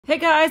Hey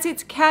guys,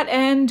 it's Kat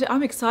and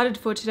I'm excited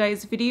for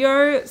today's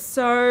video.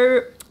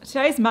 So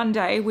today's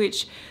Monday,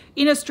 which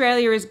in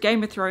Australia is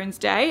Game of Thrones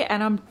Day,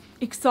 and I'm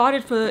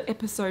excited for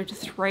episode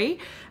 3.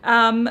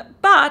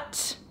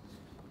 But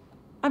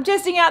I'm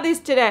testing out this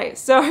today.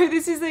 So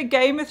this is the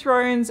Game of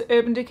Thrones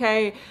Urban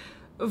Decay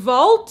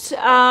vault.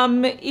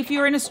 If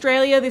you're in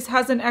Australia, this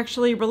hasn't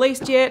actually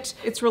released yet.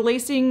 It's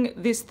releasing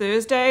this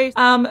Thursday,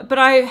 but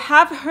I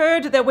have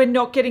heard that we're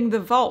not getting the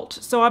vault,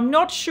 so I'm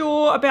not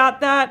sure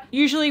about that.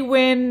 Usually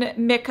when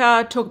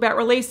Mecca talk about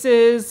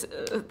releases,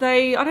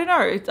 I don't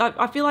know,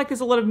 I feel like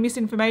there's a lot of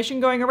misinformation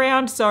going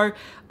around, so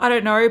I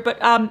don't know.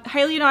 But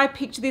Haley and I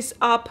picked this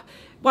up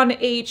one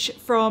each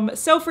from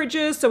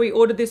Selfridges, so we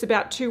ordered this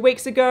about 2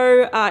 weeks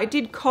ago. It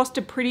did cost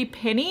a pretty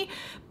penny,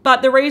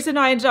 but the reason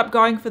I ended up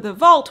going for the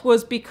vault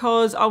was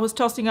because I was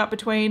tossing up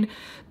between,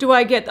 do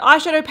I get the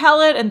eyeshadow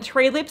palette and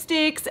 3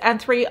 lipsticks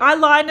and 3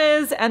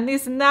 eyeliners and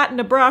this and that and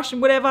a brush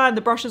and whatever, and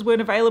the brushes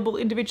weren't available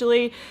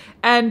individually.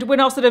 And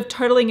when I was sort of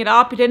totaling it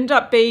up, it ended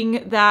up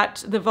being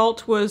that the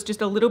vault was just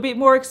a little bit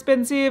more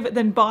expensive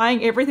than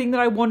buying everything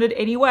that I wanted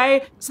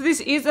anyway. So this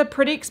is a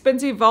pretty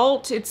expensive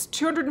vault. It's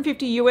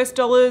 $250 US.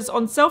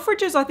 On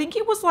Selfridges, I think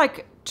it was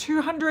like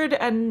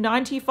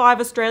 295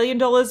 Australian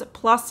dollars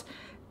plus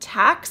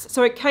tax,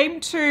 so it came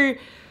to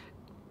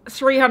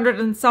 300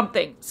 and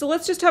something. So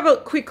let's just have a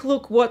quick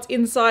look what's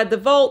inside the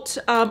vault.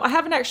 I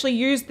haven't actually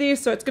used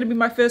this, so it's going to be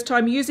my first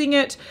time using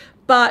it,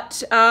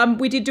 but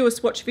we did do a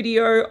swatch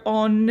video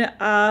on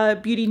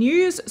Beauty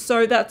News,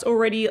 so that's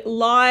already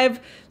live.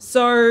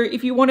 So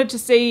if you wanted to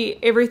see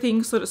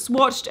everything sort of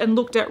swatched and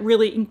looked at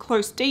really in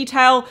close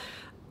detail,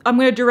 I'm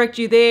going to direct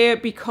you there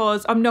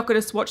because I'm not going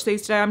to swatch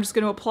these today. I'm just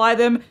going to apply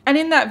them. And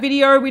in that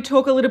video, we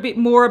talk a little bit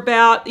more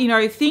about, you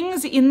know,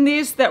 things in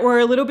this that were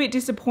a little bit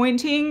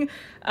disappointing,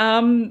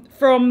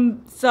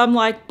 from some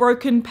like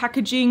broken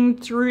packaging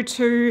through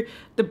to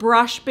the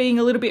brush being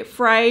a little bit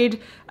frayed.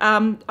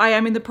 I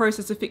am in the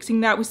process of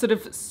fixing that. We sort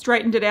of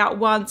straightened it out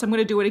once. I'm going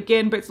to do it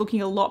again, but it's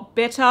looking a lot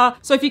better.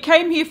 So if you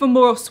came here for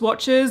more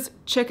swatches,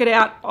 check it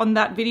out on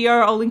that video.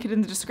 I'll link it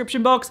in the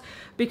description box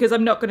because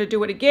I'm not going to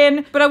do it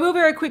again. But I will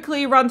very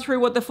quickly run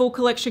through what the full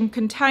collection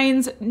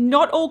contains.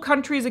 Not all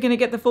countries are going to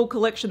get the full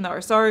collection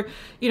though. So,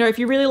 you know, if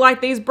you really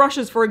like these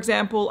brushes, for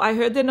example, I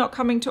heard they're not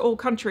coming to all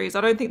countries.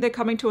 I don't think they're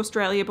coming to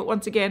Australia, but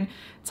once again,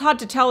 it's hard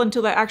to tell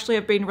until they actually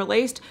have been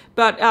released.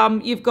 But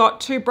you've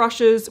got 2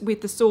 brushes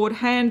with the sword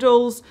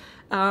handles.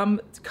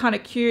 It's kind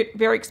of cute,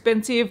 very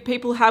expensive.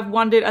 People have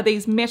wondered, are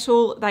these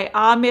metal? They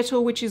are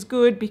metal, which is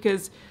good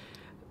because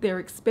they're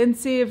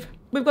expensive.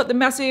 We've got the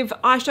massive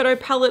eyeshadow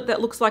palette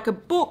that looks like a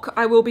book.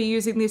 I will be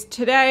using this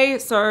today.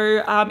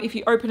 So if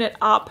you open it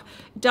up,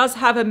 it does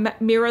have a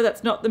mirror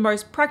that's not the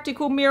most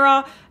practical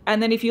mirror.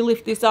 And then if you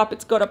lift this up,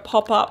 it's got a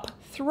pop-up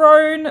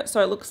throne.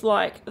 So it looks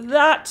like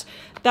that.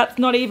 That's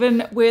not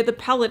even where the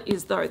palette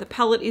is though. The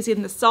palette is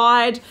in the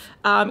side,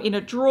 in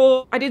a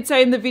drawer. I did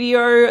say in the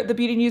video, the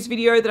Beauty News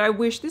video, that I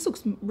wish, this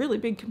looks really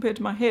big compared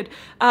to my head.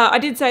 I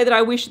did say that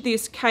I wish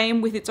this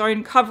came with its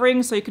own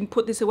covering so you can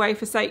put this away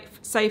for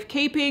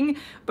safekeeping,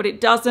 but it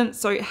doesn't,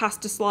 so it has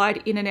to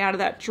slide in and out of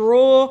that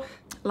drawer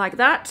like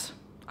that.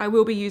 I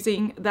will be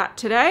using that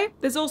today.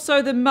 There's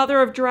also the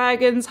Mother of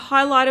Dragons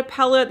highlighter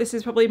palette. This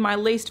is probably my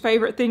least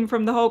favorite thing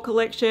from the whole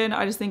collection.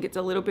 I just think it's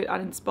a little bit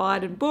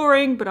uninspired and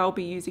boring, but I'll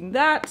be using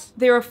that.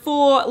 There are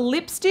 4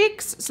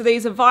 lipsticks. So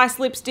these are Vice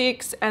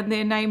lipsticks and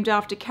they're named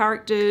after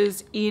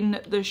characters in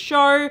the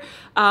show.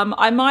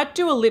 I might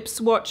do a lip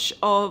swatch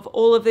of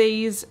all of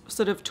these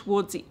sort of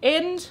towards the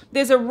end.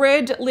 There's a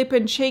red lip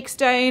and cheek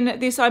stain.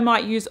 This I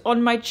might use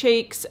on my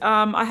cheeks.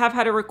 I have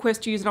had a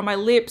request to use it on my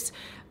lips,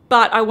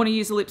 but I want to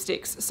use the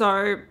lipsticks,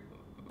 so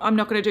I'm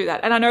not going to do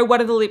that. And I know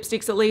one of the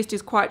lipsticks at least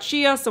is quite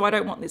sheer, so I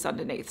don't want this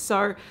underneath.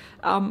 So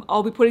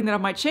I'll be putting that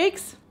on my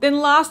cheeks.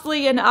 Then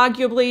lastly, and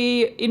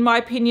arguably, in my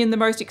opinion, the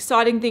most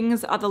exciting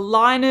things are the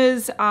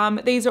liners.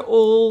 These are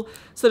all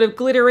sort of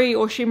glittery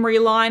or shimmery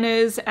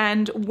liners,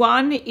 and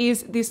one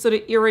is this sort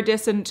of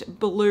iridescent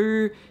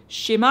blue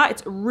shimmer.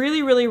 It's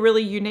really, really,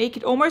 really unique.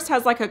 It almost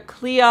has like a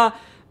clear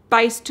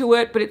base to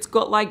it, but it's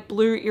got like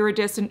blue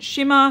iridescent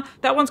shimmer.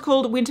 That one's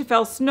called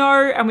Winterfell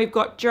Snow, and we've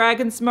got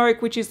Dragon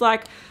Smoke, which is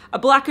like a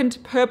blackened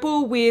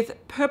purple with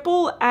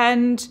purple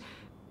and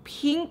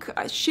pink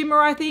shimmer,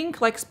 I think,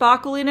 like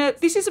sparkle in it.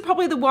 This is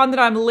probably the one that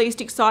I'm least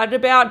excited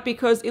about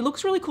because it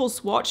looks really cool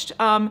swatched.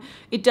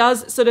 It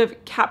does sort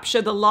of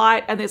capture the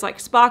light and there's like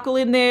sparkle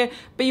in there,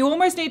 but you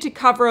almost need to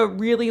cover a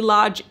really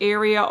large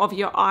area of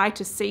your eye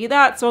to see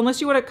that. So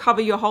unless you want to cover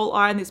your whole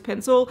eye in this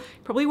pencil,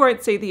 you probably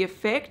won't see the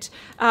effect.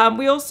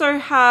 We also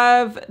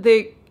have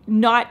the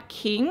Night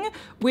King,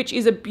 which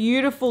is a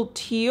beautiful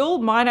teal.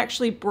 Mine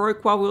actually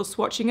broke while we were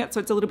swatching it, so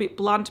it's a little bit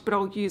blunt, but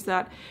I'll use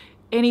that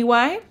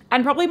anyway.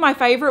 And probably my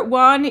favorite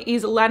one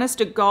is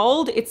Lannister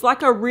Gold. It's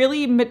like a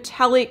really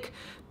metallic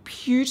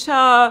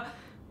pewter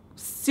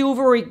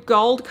silvery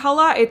gold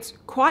color. It's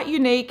quite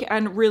unique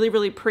and really,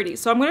 really pretty.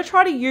 So I'm going to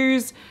try to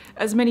use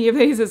as many of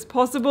these as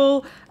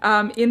possible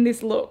in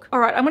this look. All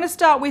right, I'm going to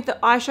start with the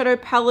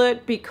eyeshadow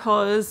palette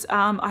because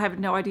I have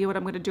no idea what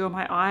I'm going to do on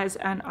my eyes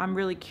and I'm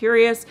really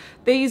curious.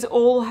 These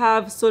all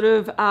have sort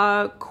of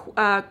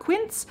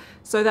quints.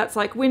 So that's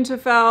like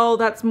Winterfell,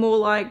 that's more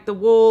like The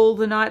Wall,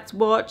 The Night's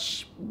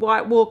Watch,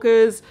 White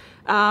Walkers.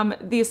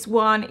 This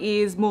one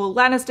is more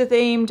Lannister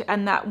themed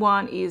and that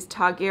one is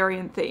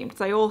Targaryen themed.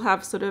 So they all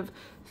have sort of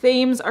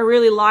themes. I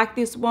really like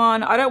this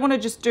one. I don't want to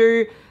just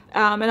do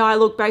an eye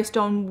look based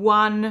on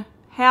one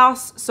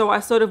house, so I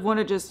sort of want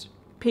to just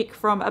pick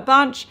from a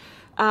bunch.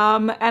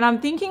 And I'm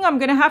thinking I'm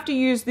going to have to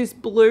use this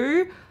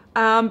blue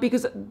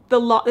because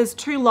there's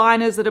two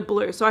liners that are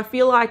blue, so I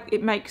feel like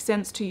it makes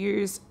sense to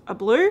use a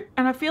blue.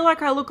 And I feel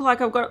like I look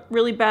like I've got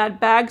really bad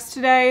bags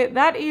today.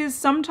 That is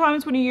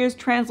sometimes when you use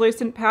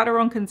translucent powder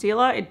on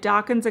concealer, it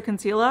darkens a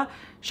concealer.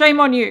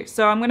 Shame on you.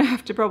 So I'm going to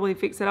have to probably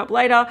fix it up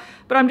later.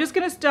 But I'm just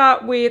going to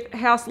start with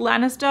House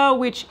Lannister,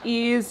 which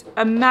is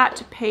a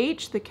matte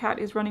peach. The cat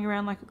is running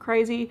around like a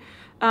crazy.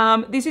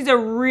 This is a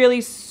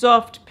really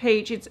soft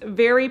peach. It's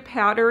very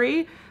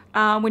powdery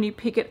when you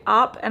pick it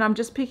up. And I'm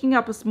just picking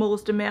up a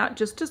smallest amount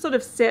just to sort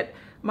of set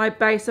my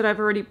base that I've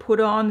already put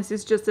on. This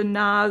is just a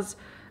NARS,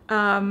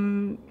 I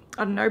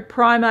don't know,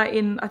 primer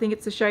in, I think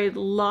it's the shade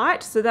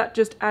Light. So that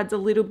just adds a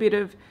little bit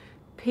of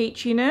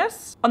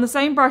peachiness. On the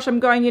same brush, I'm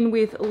going in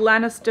with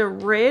Lannister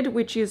Red,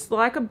 which is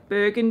like a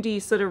burgundy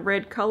sort of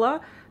red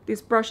color.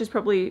 This brush is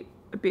probably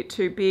a bit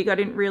too big. I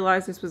didn't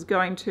realize this was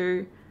going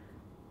to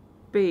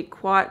be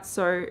quite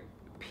so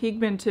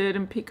pigmented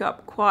and pick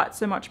up quite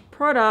so much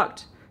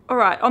product. All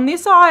right, on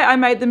this eye, I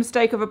made the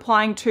mistake of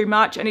applying too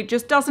much and it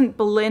just doesn't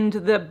blend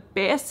the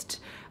best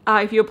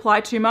if you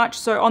apply too much.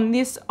 So on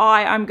this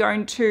eye, I'm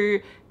going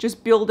to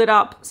just build it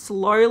up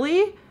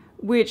slowly,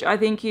 which I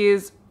think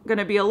is going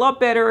to be a lot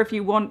better if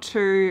you want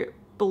to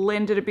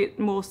blend it a bit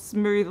more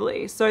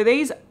smoothly. So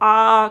these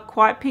are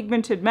quite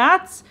pigmented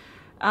mattes,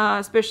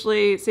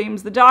 especially it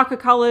seems the darker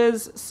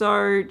colors,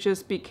 so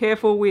just be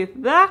careful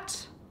with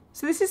that.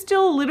 So this is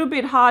still a little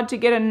bit hard to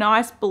get a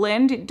nice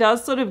blend. It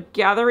does sort of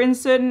gather in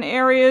certain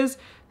areas.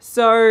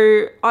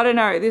 So I don't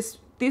know,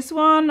 this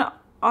one,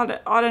 I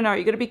don't know,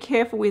 you got to be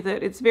careful with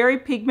it. It's very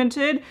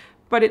pigmented,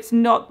 but it's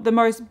not the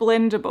most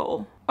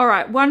blendable. All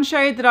right, one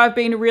shade that I've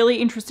been really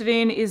interested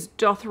in is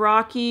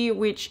Dothraki,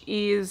 which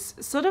is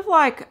sort of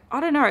like, I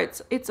don't know,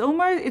 it's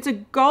almost, it's a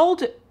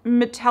gold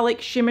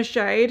metallic shimmer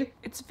shade.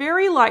 It's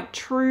very like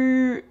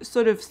true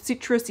sort of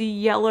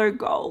citrusy yellow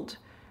gold,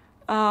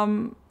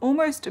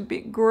 almost a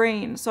bit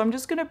green. So I'm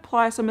just gonna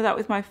apply some of that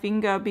with my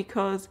finger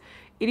because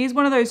it is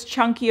one of those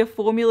chunkier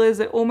formulas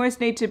that almost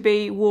need to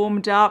be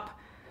warmed up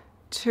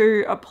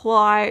to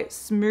apply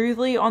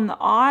smoothly on the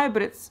eye,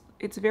 but it's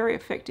very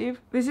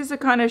effective. This is the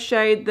kind of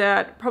shade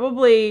that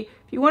probably,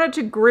 if you wanted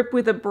to grip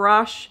with a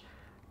brush,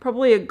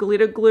 probably a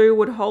glitter glue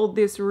would hold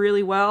this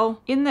really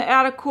well. In the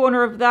outer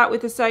corner of that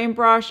with the same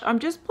brush, I'm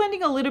just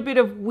blending a little bit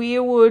of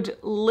Weirwood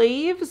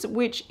Leaves,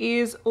 which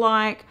is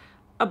like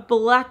a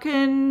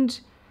blackened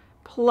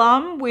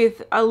plum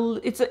with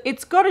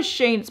it's got a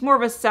sheen. It's more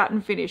of a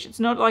satin finish. It's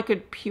not like a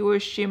pure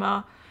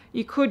shimmer.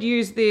 You could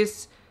use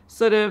this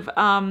sort of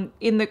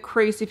in the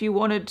crease if you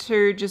wanted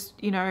to just,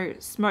 you know,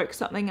 smoke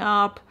something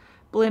up,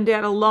 blend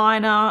out a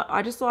liner.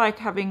 I just like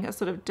having a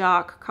sort of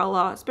dark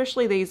color,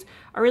 especially these.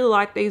 I really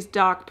like these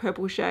dark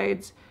purple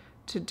shades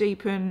to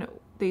deepen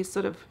these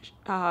sort of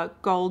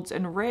golds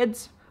and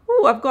reds.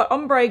 Oh, I've got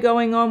ombre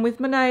going on with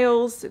my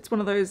nails. It's one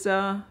of those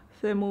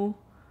thermal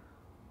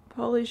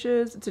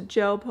polishes. It's a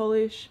gel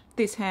polish.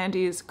 This hand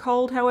is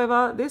cold,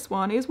 however. This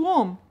one is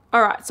warm.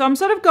 All right, so I'm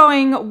sort of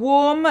going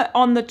warm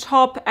on the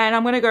top and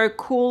I'm gonna go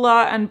cooler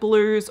and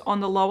blues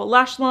on the lower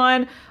lash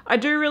line. I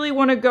do really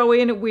wanna go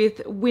in with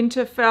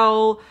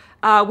Winterfell,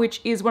 which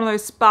is one of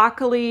those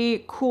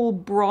sparkly, cool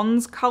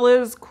bronze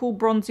colors, cool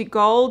bronzy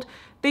gold.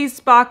 These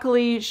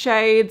sparkly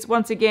shades,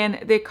 once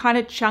again, they're kind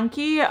of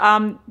chunky.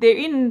 They're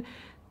in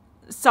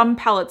some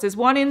palettes. There's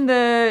one in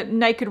the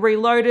Naked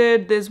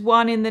Reloaded, there's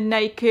one in the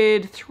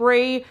Naked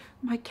 3.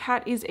 My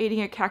cat is eating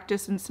a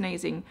cactus and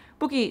sneezing.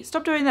 Bookie,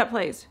 stop doing that,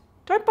 please.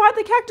 Don't bite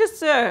the cactus,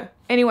 sir.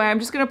 Anyway, I'm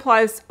just going to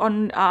apply this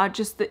on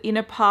just the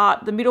inner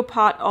part, the middle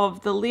part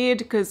of the lid,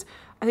 because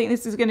I think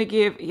this is going to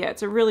give, yeah,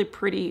 it's a really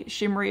pretty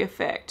shimmery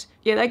effect.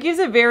 Yeah, that gives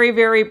a very,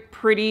 very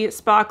pretty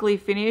sparkly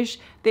finish.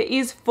 There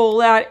is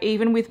fallout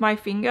even with my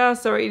finger,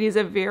 so it is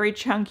a very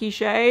chunky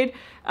shade.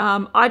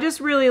 I just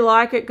really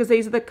like it because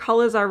these are the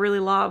colors I really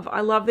love.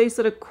 I love these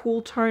sort of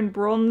cool tone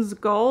bronze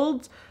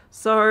golds.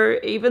 So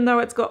even though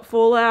it's got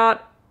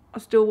fallout, I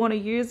still want to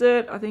use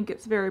it. I think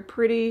it's very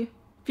pretty.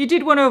 If you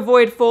did want to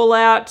avoid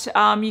fallout,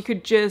 you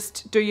could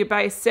just do your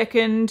base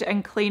second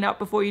and clean up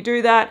before you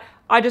do that.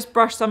 I just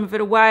brushed some of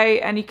it away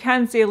and you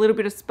can see a little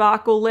bit of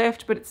sparkle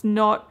left, but it's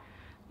not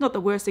the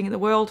worst thing in the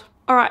world.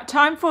 All right,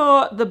 time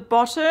for the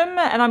bottom,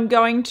 and I'm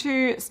going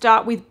to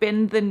start with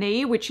Bend the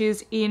Knee, which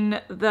is in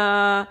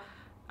the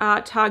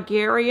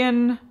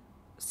Targaryen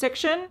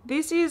section.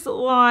 This is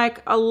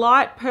like a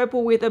light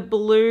purple with a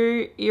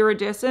blue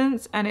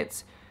iridescence, and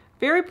it's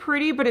very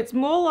pretty, but it's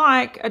more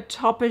like a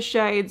topper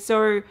shade.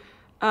 So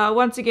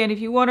once again, if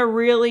you want a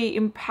really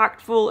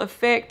impactful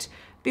effect,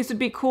 this would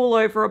be cool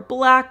over a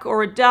black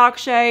or a dark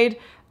shade,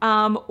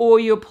 or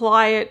you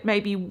apply it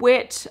maybe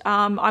wet.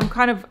 I'm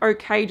kind of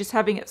okay just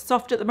having it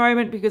soft at the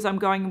moment because I'm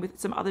going with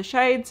some other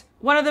shades.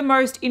 One of the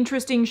most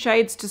interesting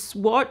shades to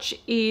swatch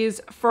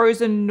is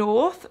Frozen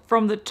North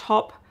from the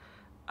top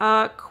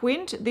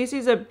quint. This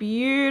is a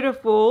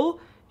beautiful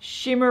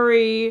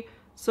shimmery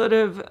sort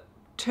of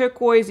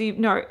turquoisey,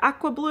 no,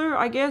 aqua blue,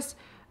 I guess.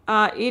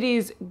 It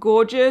is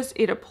gorgeous.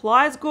 It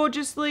applies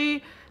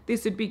gorgeously.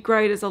 This would be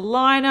great as a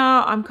liner.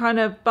 I'm kind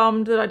of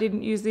bummed that I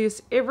didn't use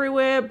this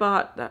everywhere,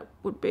 but that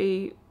would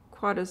be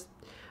quite a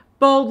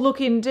bold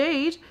look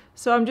indeed.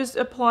 So I'm just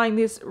applying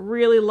this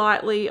really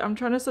lightly. I'm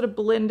trying to sort of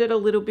blend it a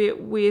little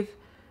bit with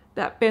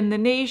that Bend the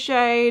Knee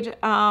shade.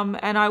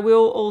 And I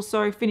will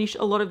also finish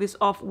a lot of this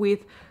off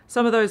with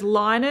some of those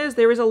liners.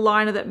 There is a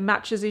liner that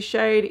matches this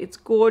shade. It's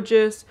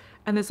gorgeous.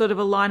 And there's sort of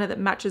a liner that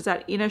matches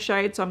that inner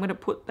shade. So I'm going to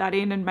put that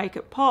in and make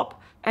it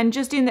pop. And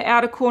just in the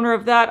outer corner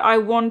of that, I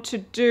want to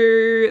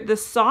do the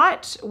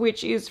Sight,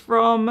 which is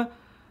from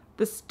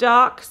the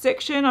Stark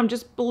section. I'm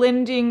just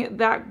blending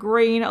that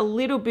green a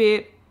little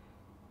bit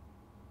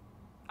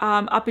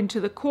up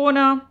into the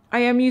corner. I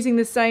am using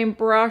the same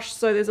brush,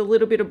 so there's a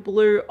little bit of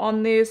blue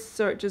on this,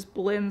 so it just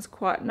blends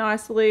quite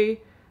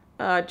nicely,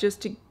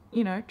 just to,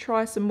 you know,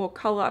 try some more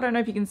color. I don't know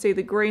if you can see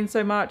the green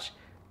so much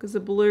because the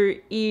blue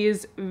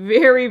is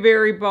very,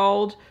 very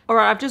bold. All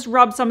right, I've just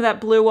rubbed some of that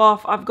blue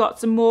off. I've got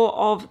some more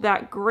of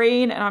that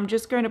green, and I'm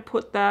just going to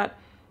put that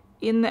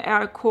in the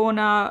outer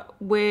corner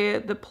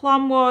where the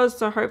plum was,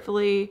 so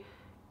hopefully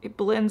it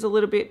blends a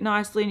little bit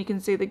nicely and you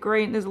can see the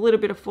green. There's a little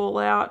bit of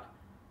fallout,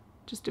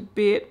 just a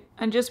bit.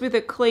 And just with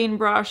a clean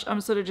brush, I'm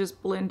sort of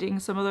just blending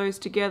some of those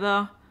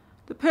together.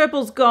 The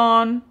purple's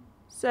gone.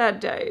 Sad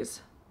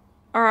days.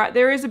 All right,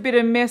 there is a bit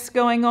of mess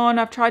going on.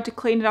 I've tried to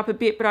clean it up a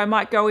bit, but I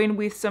might go in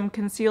with some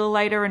concealer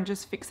later and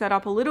just fix that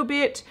up a little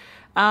bit.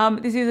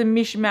 This is a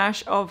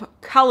mishmash of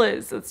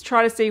colors. Let's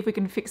try to see if we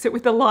can fix it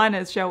with the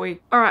liners, shall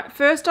we? All right,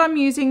 first I'm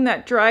using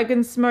that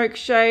Dragon Smoke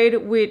shade,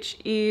 which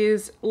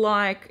is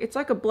like, it's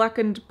like a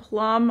blackened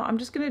plum. I'm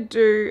just gonna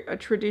do a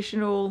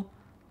traditional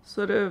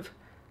sort of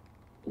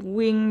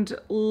winged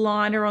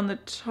liner on the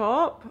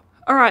top.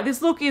 All right,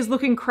 this look is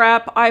looking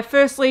crap.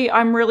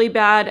 I'm really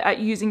bad at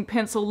using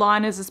pencil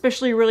liners,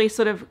 especially really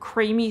sort of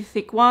creamy,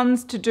 thick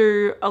ones to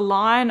do a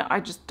line. I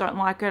just don't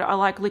like it. I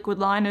like liquid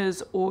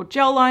liners or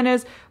gel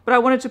liners, but I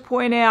wanted to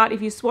point out,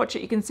 if you swatch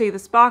it, you can see the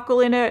sparkle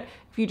in it.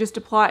 If you just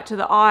apply it to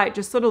the eye, it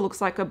just sort of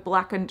looks like a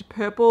blackened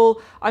purple.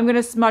 I'm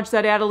gonna smudge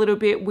that out a little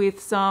bit with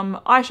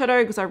some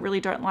eyeshadow because I really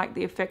don't like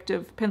the effect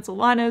of pencil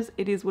liners.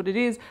 It is what it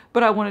is,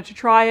 but I wanted to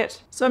try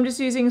it. So I'm just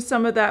using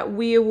some of that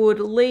Weirwood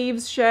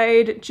Leaves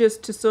shade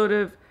just to sort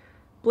of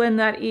blend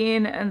that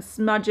in and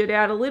smudge it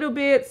out a little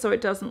bit so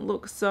it doesn't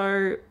look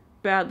so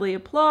badly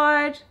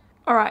applied.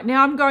 All right,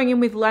 now I'm going in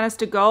with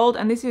Lannister Gold,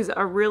 and this is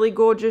a really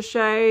gorgeous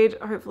shade.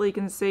 Hopefully you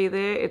can see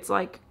there. It's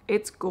like,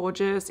 it's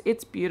gorgeous,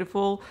 it's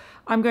beautiful.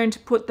 I'm going to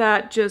put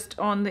that just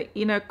on the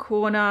inner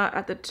corner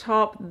at the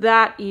top.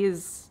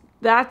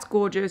 That's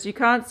gorgeous. You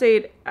can't see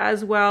it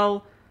as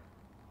well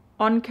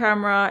on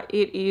camera.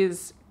 It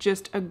is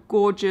just a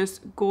gorgeous,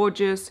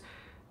 gorgeous,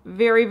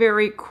 very,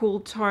 very cool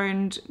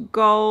toned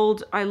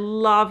gold. I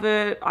love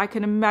it. I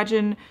can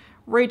imagine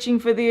reaching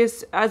for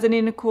this as an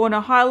inner corner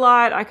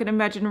highlight. I can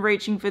imagine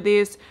reaching for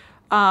this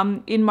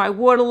in my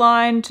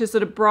waterline to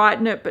sort of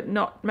brighten it but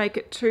not make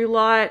it too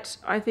light.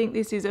 I think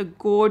this is a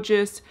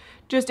gorgeous,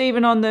 just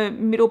even on the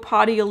middle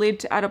part of your lid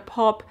to add a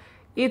pop.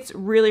 It's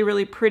really,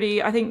 really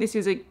pretty. I think this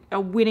is a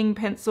winning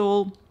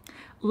pencil.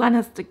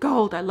 Lannister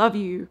Gold, I love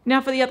you.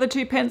 Now for the other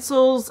two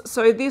pencils.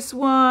 So this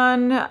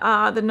one,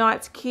 the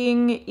Night's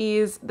King,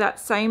 is that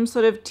same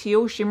sort of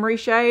teal shimmery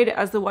shade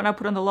as the one I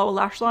put on the lower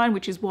lash line,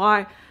 which is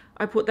why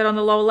I put that on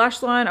the lower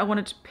lash line. I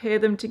wanted to pair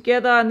them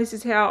together, and this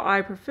is how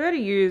I prefer to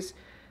use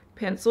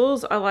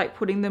pencils. I like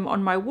putting them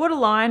on my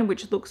waterline,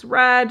 which looks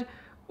rad,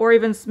 or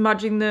even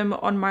smudging them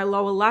on my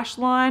lower lash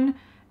line.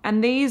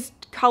 And these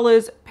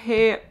colors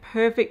pair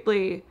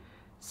perfectly.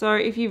 So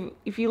if you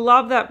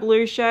love that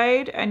blue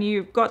shade and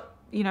you've got,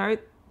 you know,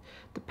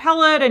 the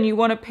palette and you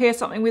want to pair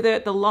something with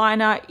it, the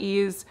liner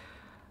is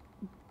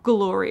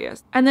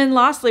glorious. And then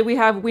lastly, we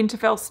have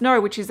Winterfell Snow,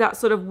 which is that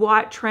sort of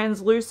white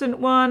translucent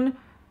one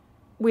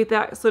with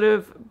that sort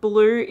of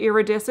blue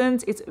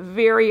iridescence. It's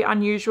very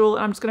unusual,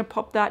 and I'm just going to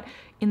pop that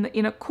in the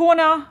inner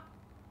corner.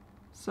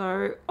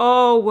 So,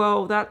 oh,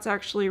 well, that's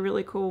actually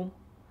really cool.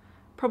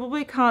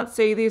 Probably can't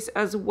see this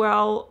as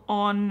well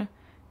on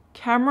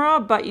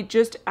camera, but it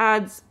just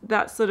adds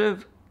that sort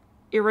of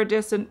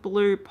iridescent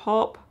blue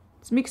pop.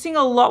 It's mixing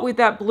a lot with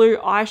that blue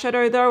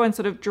eyeshadow though and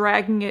sort of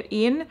dragging it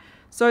in.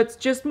 So it's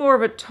just more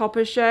of a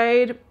topper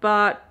shade,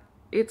 but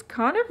it's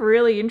kind of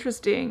really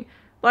interesting.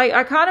 Like,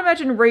 I can't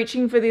imagine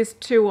reaching for this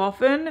too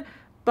often,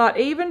 but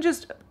even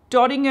just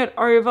dotting it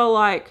over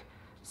like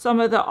some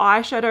of the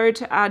eyeshadow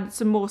to add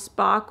some more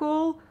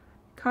sparkle.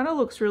 Kind of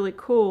looks really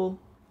cool.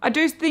 I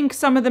do think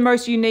some of the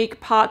most unique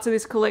parts of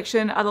this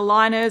collection are the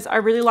liners. I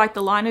really like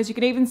the liners. You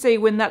can even see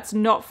when that's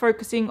not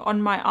focusing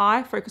on my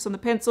eye, focus on the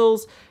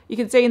pencils. You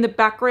can see in the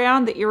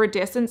background the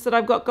iridescence that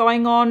I've got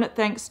going on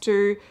thanks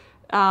to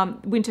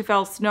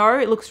Winterfell Snow.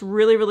 It looks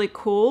really, really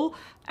cool.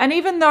 And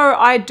even though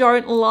I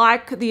don't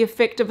like the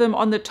effect of them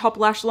on the top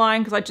lash line,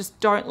 because I just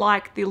don't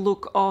like the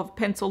look of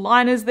pencil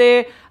liners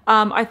there,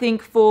 I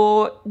think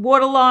for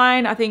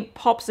waterline, I think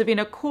pops of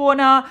inner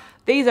corner,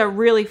 these are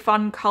really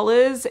fun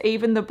colors.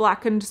 Even the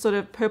blackened sort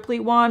of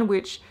purpley one,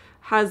 which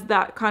has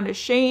that kind of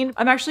sheen.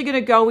 I'm actually going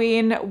to go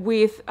in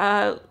with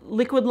a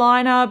liquid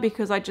liner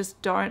because I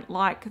just don't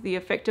like the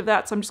effect of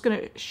that. So I'm just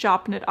going to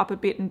sharpen it up a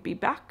bit and be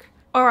back.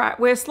 All right,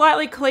 we're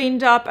slightly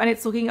cleaned up and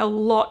it's looking a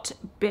lot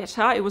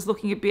better. It was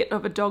looking a bit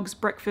of a dog's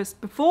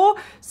breakfast before.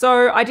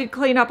 So I did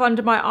clean up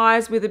under my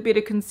eyes with a bit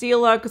of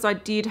concealer because I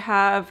did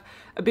have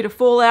a bit of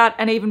fallout,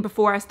 and even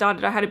before I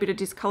started I had a bit of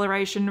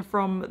discoloration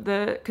from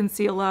the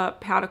concealer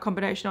powder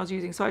combination I was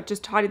using, so I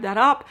just tidied that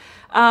up.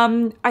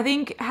 I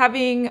think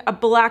having a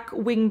black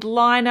winged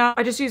liner,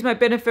 I just used my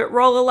Benefit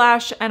Roller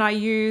Lash and I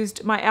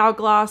used my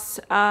Hourglass,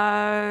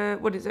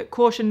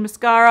 Caution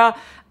mascara.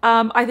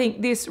 I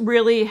think this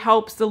really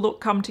helps the look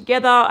come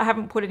together. I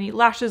haven't put any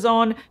lashes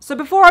on. So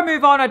before I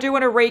move on, I do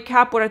want to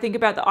recap what I think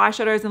about the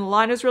eyeshadows and the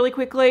liners really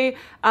quickly.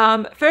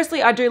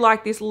 Firstly, I do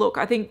like this look.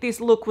 I think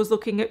this look was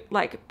looking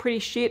like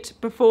pretty shit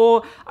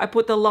before I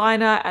put the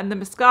liner and the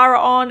mascara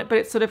on, but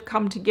it's sort of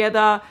come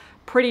together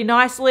pretty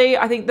nicely.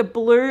 I think the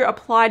blue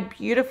applied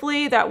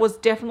beautifully. That was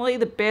definitely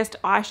the best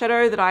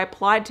eyeshadow that I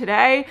applied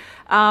today.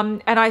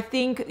 And I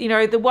think, you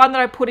know, the one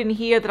that I put in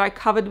here that I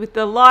covered with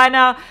the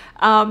liner,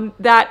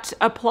 that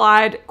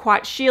applied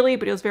quite sheerly,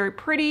 but it was very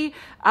pretty.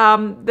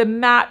 The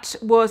matte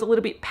was a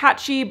little bit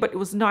patchy, but it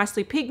was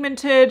nicely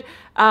pigmented.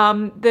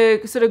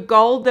 The sort of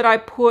gold that I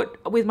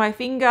put with my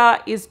finger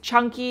is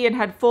chunky and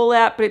had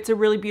fallout, but it's a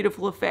really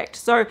beautiful effect.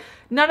 So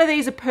none of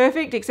these are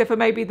perfect except for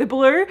maybe the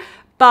blue,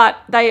 but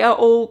they are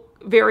all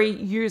very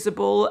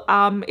usable.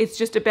 It's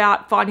just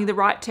about finding the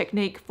right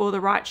technique for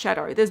the right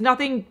shadow. There's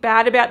nothing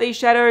bad about these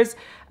shadows.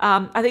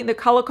 I think the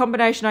color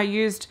combination I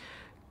used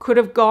could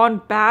have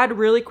gone bad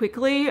really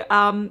quickly.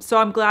 So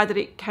I'm glad that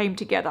it came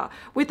together.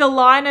 With the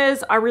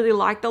liners, I really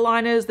like the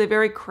liners. They're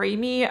very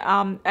creamy.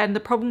 And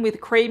the problem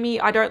with creamy,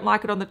 I don't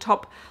like it on the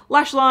top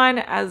lash line.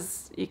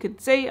 As you can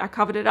see, I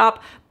covered it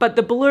up. But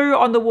the blue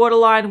on the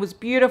waterline was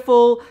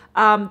beautiful.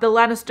 The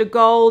Lannister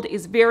Gold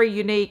is very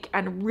unique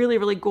and really,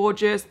 really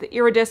gorgeous. The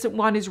iridescent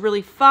one is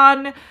really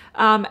fun.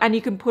 And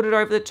you can put it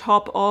over the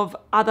top of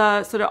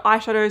other sort of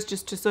eyeshadows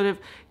just to sort of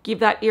give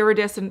that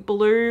iridescent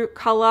blue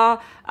color.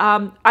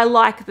 I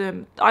like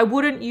them. I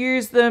wouldn't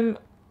use them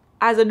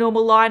as a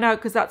normal liner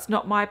because that's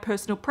not my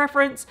personal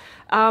preference,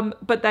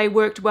 but they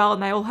worked well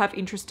and they all have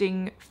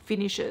interesting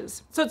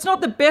finishes. So it's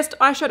not the best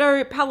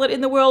eyeshadow palette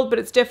in the world, but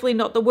it's definitely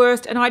not the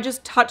worst. And I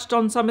just touched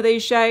on some of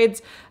these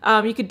shades.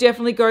 You could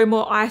definitely go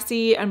more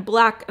icy and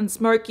black and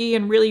smoky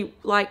and really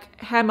like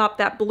ham up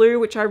that blue,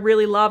 which I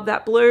really love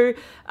that blue.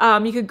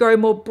 You could go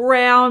more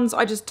browns.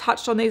 I just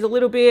touched on these a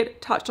little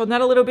bit, touched on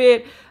that a little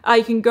bit.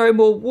 You can go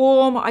more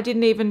warm. I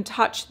didn't even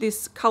touch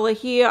this color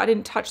here. I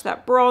didn't touch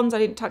that bronze. I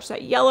didn't touch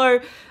that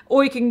yellow.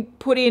 Or you can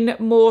put in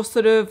more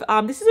sort of,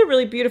 this is a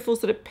really beautiful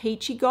sort of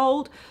peachy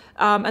gold.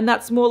 And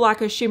that's more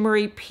like a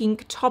shimmery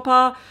pink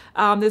topper.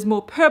 There's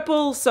more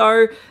purple.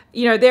 So,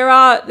 you know,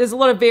 there's a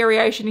lot of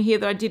variation here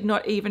that I did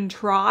not even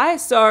try.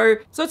 So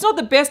it's not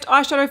the best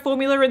eyeshadow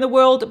formula in the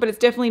world, but it's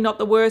definitely not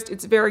the worst.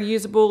 It's very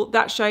usable.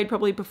 That shade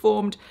probably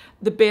performed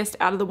the best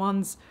out of the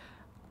ones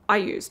I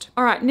used.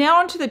 All right, now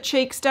onto the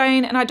cheek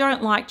stain, and I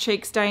don't like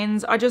cheek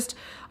stains. I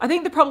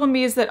think the problem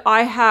is that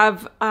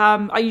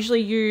I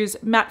usually use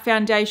matte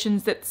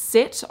foundations that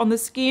set on the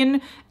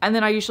skin and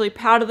then I usually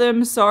powder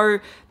them. So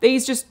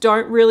these just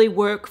don't really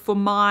work for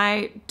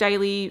my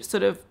daily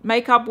sort of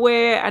makeup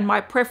wear and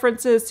my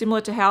preferences, similar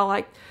to how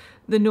like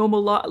the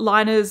normal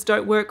liners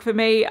don't work for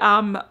me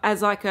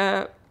as like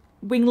a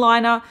wing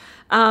liner.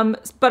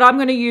 But I'm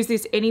going to use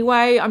this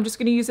anyway. I'm just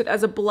going to use it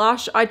as a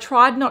blush. I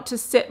tried not to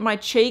set my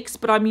cheeks,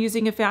 but I'm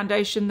using a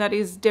foundation that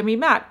is demi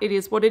matte. It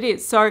is what it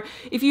is. So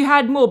if you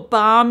had more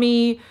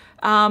balmy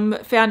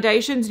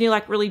foundations and you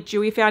like really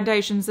dewy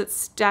foundations that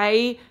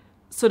stay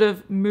sort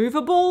of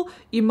movable,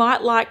 you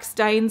might like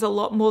stains a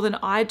lot more than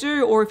I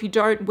do. Or if you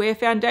don't wear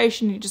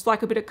foundation, you just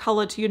like a bit of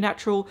color to your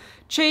natural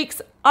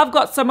cheeks. I've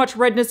got so much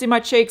redness in my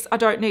cheeks, I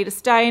don't need a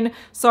stain.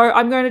 So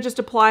I'm going to just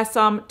apply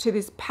some to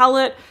this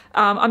palette.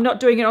 I'm not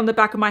doing it on the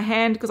back of my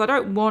hand because I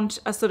don't want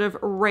a sort of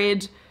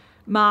red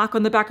mark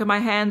on the back of my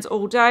hands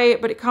all day,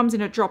 but it comes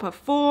in a dropper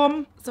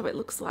form. So it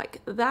looks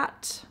like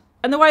that.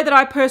 And the way that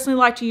I personally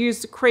like to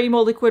use cream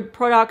or liquid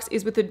products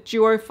is with a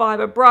duo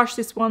fiber brush.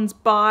 This one's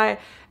by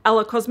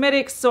Ella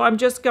Cosmetics. So I'm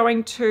just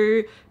going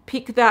to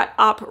pick that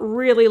up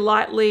really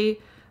lightly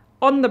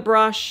on the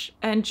brush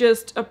and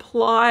just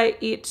apply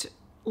it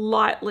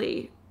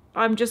lightly.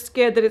 I'm just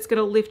scared that it's going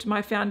to lift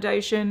my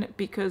foundation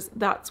because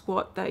that's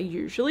what they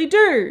usually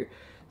do.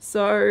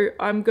 So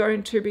I'm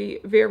going to be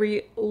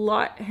very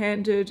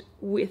light-handed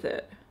with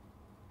it.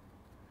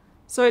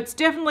 So it's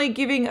definitely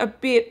giving a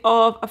bit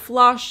of a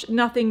flush,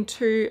 nothing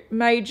too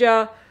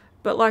major.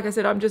 But like I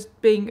said, I'm just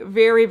being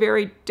very,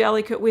 very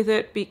delicate with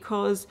it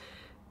because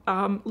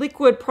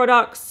liquid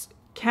products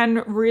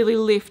can really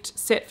lift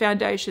set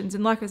foundations.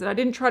 And like I said, I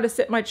didn't try to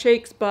set my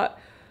cheeks, but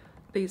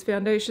these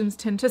foundations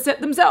tend to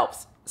set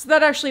themselves. So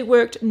that actually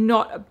worked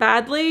not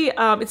badly.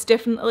 It's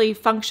definitely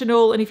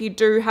functional. And if you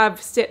do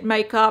have set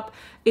makeup,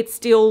 it's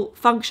still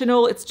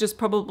functional. It's just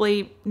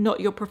probably not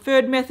your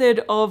preferred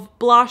method of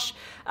blush.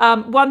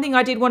 One thing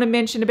I did want to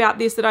mention about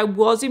this that I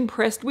was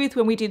impressed with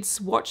when we did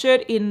swatch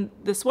it in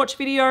the swatch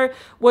video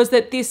was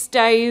that this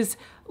stays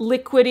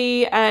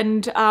liquidy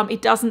and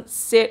it doesn't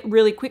set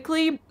really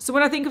quickly. So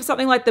when I think of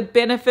something like the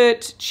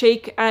Benefit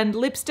cheek and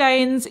lip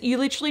stains, you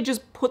literally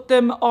just put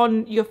them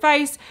on your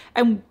face,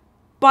 and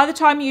by the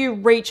time you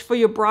reach for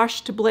your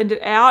brush to blend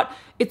it out,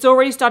 it's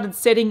already started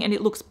setting and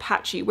it looks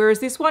patchy. Whereas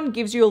this one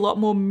gives you a lot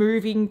more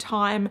moving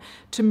time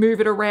to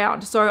move it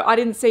around. So I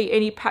didn't see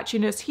any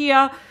patchiness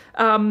here.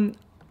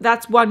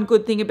 That's one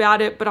good thing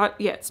about it, but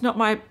yeah, it's not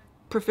my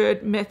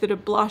preferred method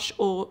of blush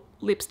or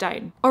lip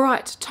stain. All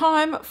right,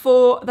 time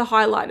for the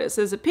highlighters.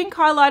 There's a pink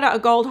highlighter, a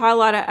gold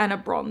highlighter, and a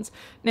bronze.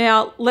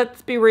 Now,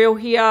 let's be real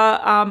here.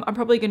 I'm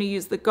probably going to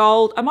use the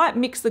gold. I might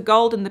mix the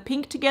gold and the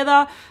pink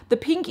together. The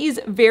pink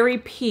is very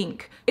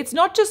pink. It's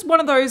not just one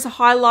of those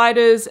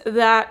highlighters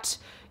that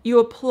you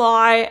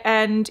apply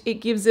and it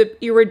gives an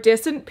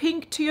iridescent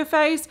pink to your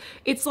face.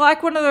 It's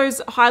like one of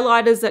those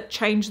highlighters that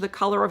change the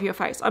color of your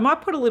face. I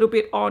might put a little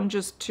bit on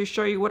just to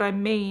show you what I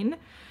mean.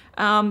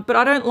 But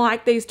I don't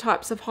like these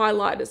types of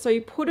highlighters. So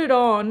you put it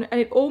on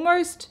and it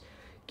almost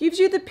gives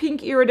you the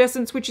pink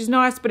iridescence, which is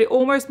nice, but it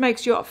almost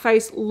makes your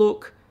face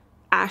look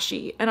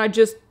ashy. And I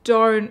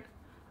don't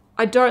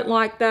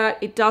like that.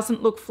 It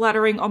doesn't look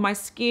flattering on my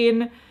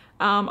skin.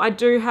 I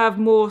do have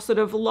more sort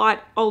of light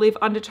olive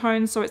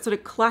undertones, so it sort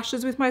of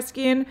clashes with my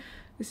skin.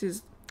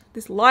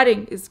 This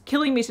lighting is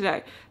killing me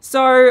today.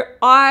 So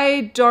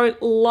I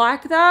don't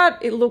like that.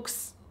 It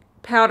looks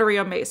powdery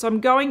on me. So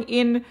I'm going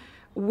in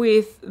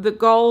with the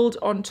gold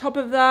on top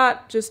of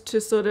that just to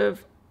sort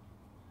of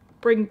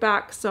bring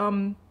back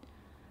some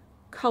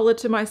color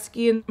to my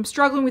skin. I'm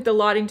struggling with the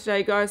lighting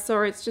today, guys.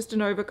 Sorry, it's just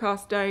an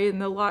overcast day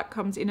and the light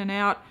comes in and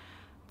out.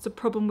 It's a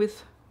problem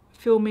with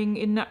filming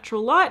in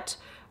natural light.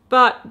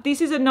 But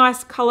this is a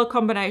nice color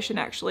combination,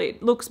 actually.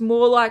 It looks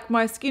more like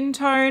my skin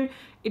tone.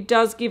 It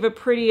does give a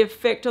pretty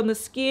effect on the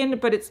skin,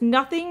 but it's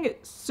nothing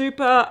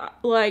super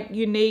like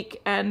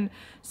unique and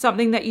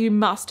something that you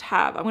must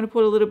have. I'm going to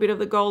put a little bit of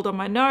the gold on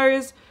my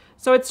nose.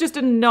 So it's just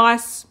a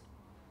nice,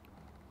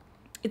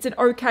 it's an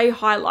okay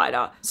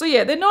highlighter. So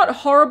yeah, they're not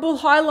horrible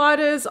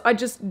highlighters. I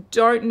just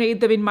don't need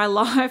them in my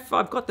life.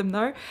 I've got them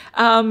though.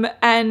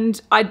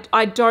 And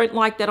I don't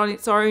like that on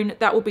its own.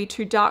 That will be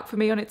too dark for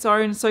me on its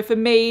own. So for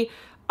me,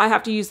 I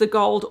have to use the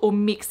gold or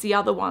mix the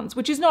other ones,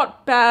 which is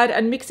not bad.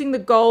 And mixing the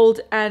gold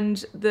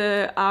and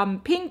the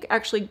pink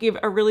actually give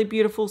a really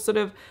beautiful sort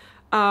of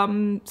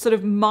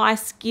my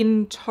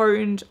skin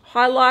toned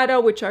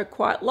highlighter, which I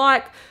quite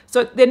like.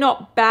 So they're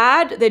not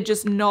bad, they're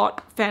just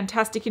not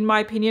fantastic in my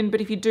opinion.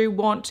 But if you do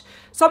want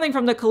something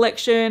from the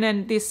collection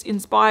and this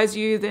inspires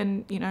you,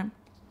 then you know,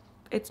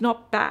 it's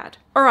not bad.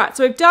 All right,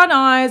 so we've done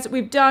eyes,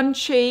 we've done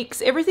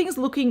cheeks, everything's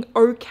looking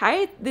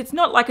okay. It's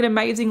not like an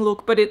amazing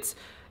look, but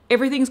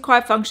everything's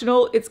quite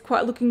functional. It's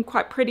looking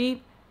quite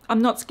pretty.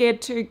 I'm not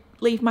scared to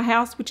leave my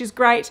house, which is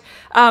great.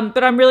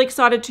 But I'm really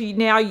excited to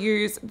now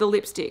use the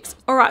lipsticks.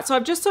 All right, so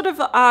I've just sort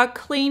of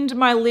cleaned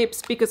my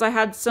lips because I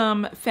had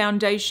some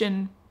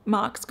foundation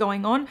marks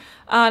going on.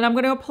 And I'm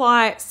going to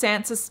apply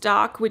Sansa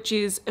Stark, which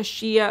is a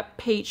sheer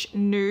peach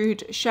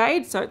nude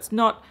shade. So it's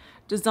not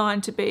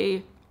designed to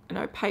be an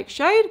opaque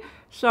shade.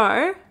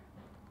 So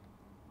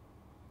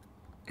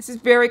this is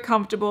very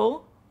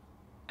comfortable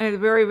and it's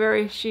very,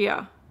 very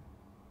sheer.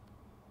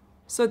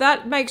 So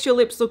that makes your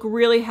lips look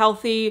really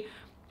healthy.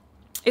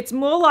 It's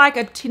more like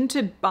a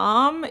tinted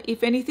balm,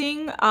 if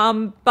anything,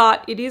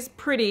 but it is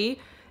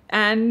pretty.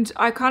 And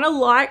I kind of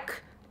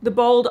like the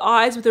bold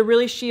eyes with a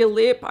really sheer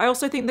lip. I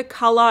also think the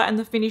color and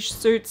the finish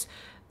suits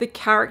the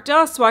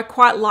character, so I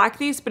quite like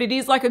this, but it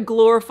is like a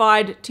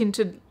glorified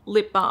tinted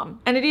lip balm.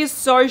 And it is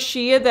so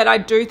sheer that I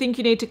do think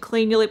you need to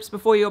clean your lips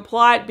before you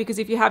apply it, because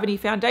if you have any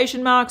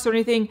foundation marks or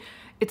anything,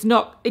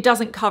 it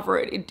doesn't cover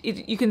it.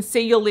 You can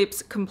see your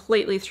lips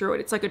completely through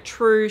it. It's like a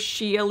true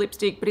sheer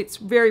lipstick, but it's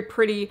very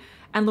pretty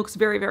and looks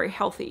very, very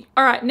healthy.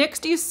 All right,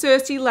 next is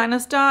Cersei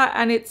Lannister,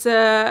 and it's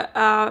a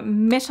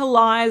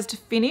metallized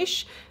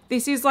finish.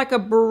 This is like a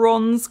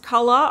bronze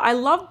color. I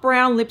love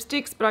brown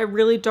lipsticks, but I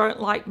really don't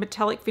like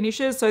metallic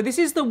finishes. So this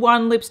is the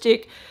one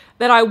lipstick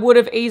that I would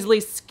have easily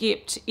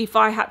skipped if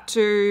I had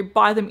to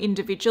buy them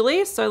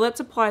individually. So let's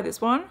apply this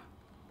one.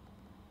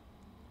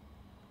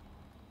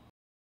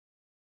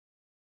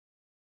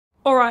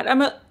 All right,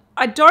 I'm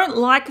I don't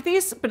like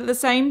this, but at the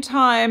same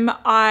time,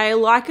 I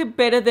like it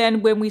better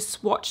than when we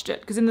swatched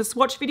it. Because in the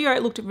swatch video,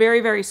 it looked very,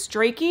 very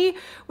streaky,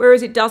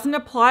 whereas it doesn't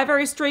apply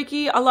very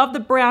streaky. I love the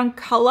brown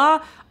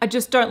color. I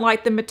just don't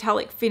like the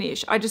metallic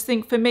finish. I just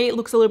think for me, it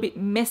looks a little bit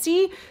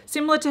messy,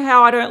 similar to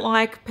how I don't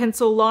like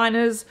pencil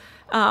liners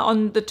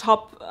on the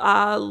top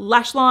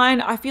lash line.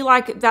 I feel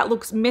like that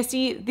looks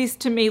messy. This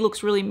to me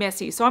looks really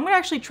messy. So I'm gonna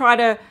actually try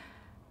to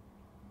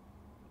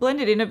blend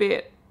it in a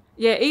bit.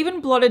 Yeah, even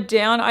blotted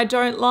down, I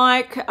don't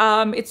like.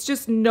 It's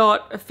just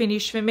not a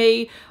finish for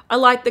me. I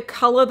like the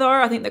color though.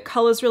 I think the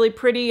color's really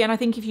pretty. And I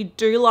think if you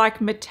do like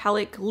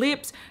metallic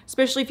lips,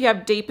 especially if you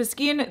have deeper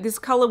skin, this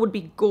color would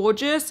be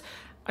gorgeous.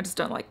 I just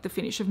don't like the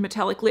finish of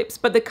metallic lips,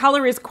 but the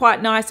color is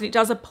quite nice and it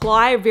does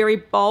apply very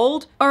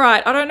bold. All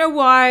right, I don't know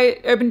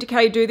why Urban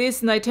Decay do this,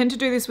 and they tend to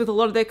do this with a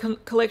lot of their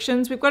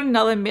collections. We've got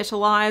another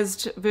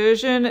metallized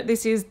version.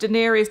 This is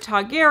Daenerys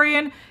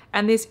Targaryen,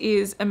 and this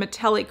is a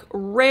metallic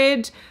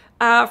red.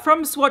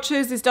 From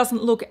swatches, this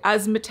doesn't look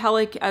as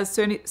metallic as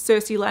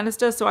Cersei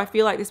Lannister, so I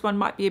feel like this one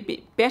might be a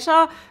bit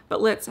better,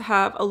 but let's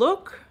have a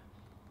look.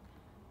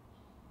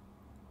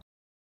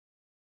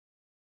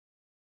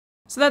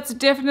 So that's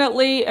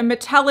definitely a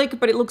metallic,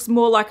 but it looks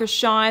more like a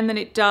shine than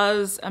it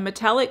does a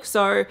metallic.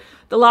 So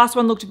the last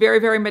one looked very,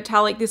 very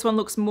metallic. This one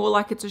looks more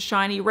like it's a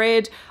shiny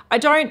red. I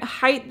don't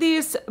hate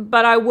this,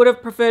 but I would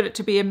have preferred it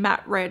to be a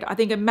matte red. I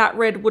think a matte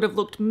red would have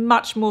looked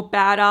much more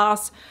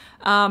badass.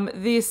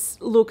 This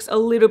looks a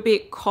little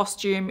bit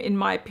costume in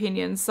my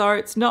opinion, so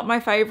it's not my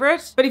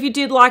favorite. But if you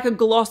did like a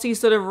glossy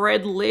sort of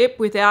red lip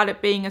without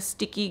it being a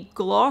sticky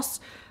gloss,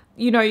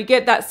 you know, you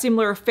get that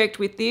similar effect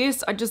with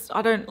this. I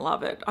don't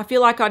love it. I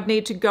feel like I'd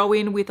need to go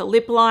in with a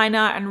lip liner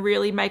and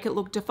really make it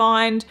look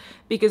defined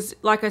because,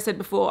 like I said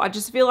before, I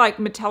just feel like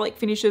metallic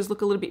finishes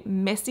look a little bit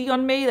messy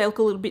on me. They look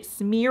a little bit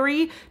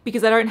smeary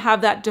because they don't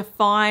have that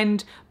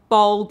defined,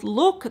 bold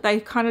look. They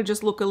kind of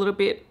just look a little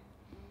bit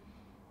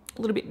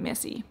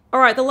messy. All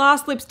right, the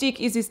last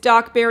lipstick is this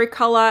dark berry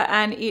color,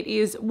 and it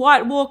is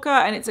White Walker,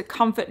 and it's a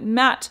comfort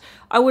matte.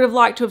 I would have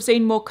liked to have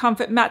seen more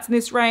comfort mattes in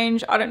this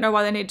range. I don't know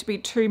why they need to be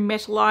two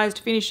metallized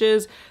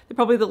finishes. They're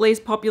probably the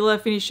least popular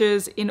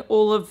finishes in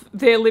all of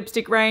their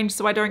lipstick range,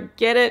 so I don't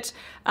get it.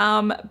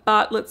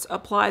 But let's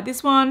apply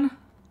this one.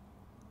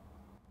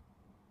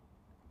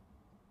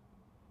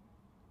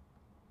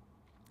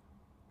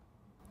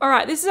 All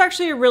right, this is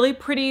actually a really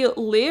pretty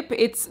lip.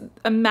 It's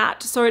a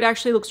matte, so it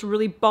actually looks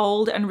really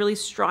bold and really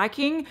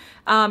striking.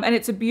 And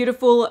it's a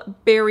beautiful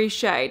berry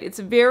shade. It's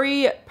a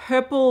very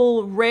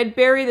purple red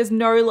berry. There's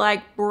no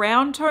like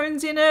brown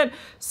tones in it.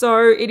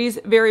 So it is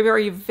very,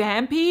 very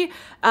vampy.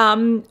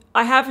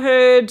 I have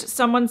heard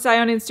someone say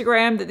on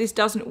Instagram that this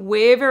doesn't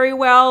wear very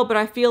well, but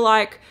I feel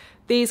like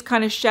these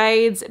kind of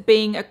shades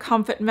being a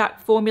comfort matte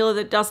formula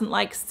that doesn't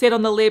like sit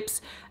on the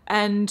lips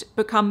and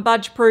become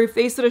budge proof.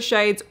 These sort of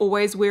shades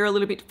always wear a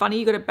little bit funny.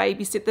 You got to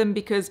babysit them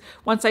because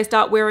once they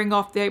start wearing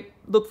off, they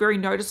look very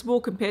noticeable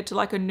compared to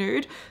like a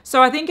nude.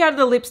 So I think out of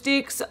the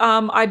lipsticks,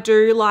 I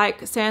do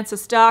like Sansa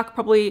Stark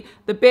probably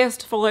the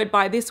best, followed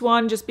by this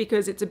one just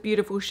because it's a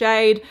beautiful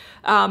shade.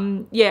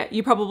 Yeah,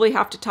 you probably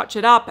have to touch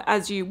it up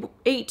as you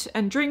eat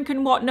and drink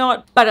and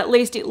whatnot, but at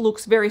least it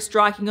looks very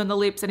striking on the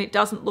lips and it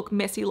doesn't look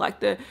messy like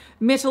the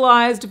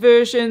metallized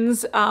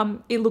versions.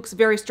 It looks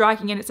very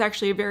striking and it's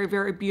actually a very,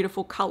 very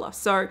beautiful color.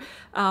 So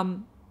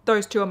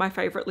those two are my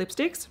favorite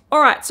lipsticks. All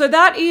right, so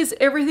that is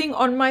everything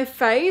on my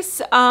face.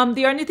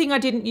 The only thing I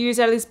didn't use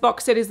out of this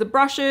box set is the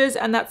brushes,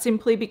 and that's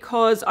simply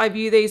because I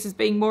view these as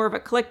being more of a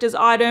collector's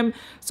item.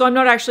 So I'm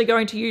not actually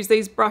going to use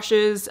these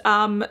brushes.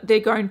 They're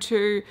going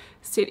to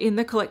sit in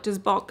the collector's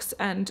box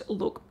and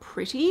look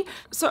pretty.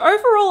 So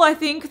overall, I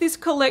think this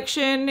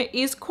collection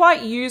is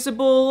quite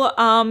usable,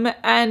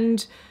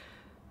 and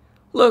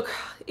look,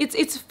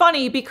 it's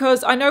funny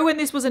because I know when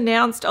this was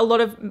announced, a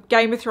lot of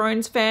Game of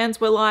Thrones fans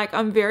were like,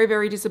 I'm very,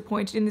 very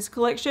disappointed in this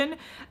collection.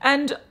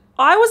 And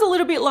I was a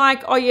little bit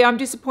like, oh yeah, I'm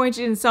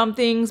disappointed in some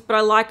things, but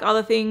I like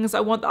other things. I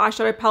want the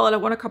eyeshadow palette. I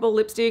want a couple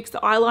of lipsticks. The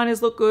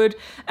eyeliners look good.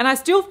 And I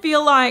still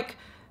feel like,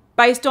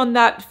 based on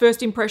that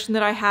first impression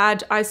that I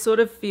had, I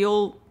still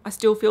feel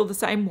the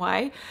same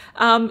way.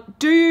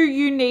 Do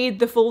you need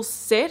the full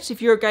set if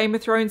you're a Game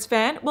of Thrones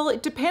fan? Well,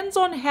 it depends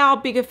on how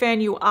big a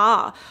fan you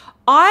are.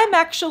 I'm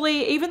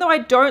actually, even though I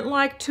don't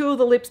like two of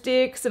the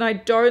lipsticks and I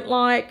don't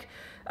like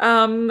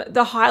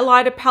the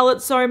highlighter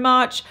palette so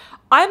much,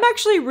 I'm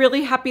actually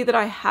really happy that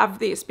I have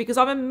this because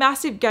I'm a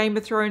massive Game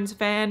of Thrones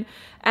fan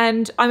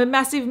and I'm a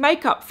massive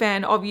makeup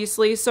fan,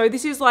 obviously. So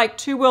this is like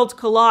two worlds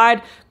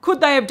collide. Could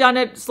they have done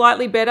it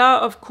slightly better?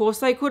 Of course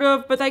they could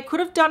have, but they could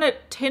have done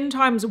it 10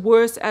 times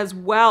worse as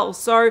well.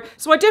 So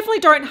I definitely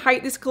don't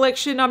hate this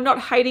collection. I'm not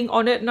hating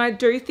on it. And I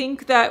do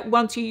think that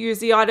once you use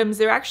the items,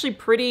 they're actually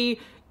pretty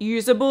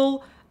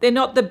usable. They're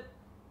not the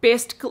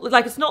best,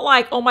 like it's not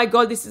like, oh my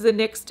god, this is the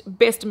next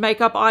best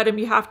makeup item,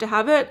 you have to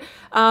have it.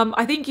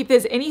 I think if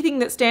there's anything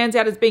that stands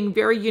out as being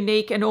very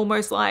unique and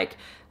almost like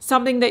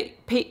something that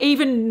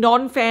even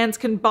non-fans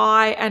can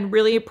buy and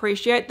really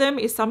appreciate them,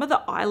 is some of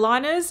the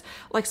eyeliners,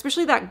 like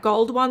especially that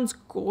gold one's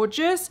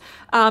gorgeous,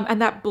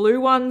 and that blue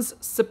one's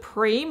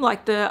supreme,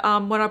 like the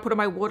when I put on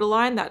my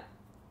waterline, that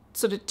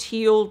sort of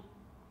teal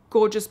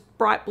gorgeous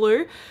bright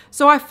blue.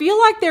 So I feel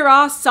like there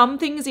are some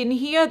things in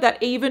here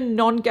that even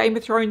non-Game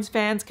of Thrones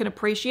fans can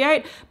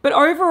appreciate, but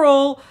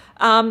overall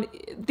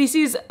this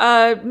is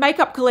a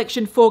makeup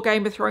collection for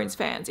Game of Thrones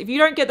fans. If you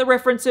don't get the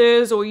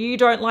references or you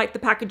don't like the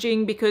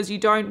packaging because you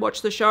don't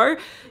watch the show,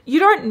 you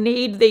don't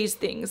need these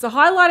things. The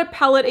highlighter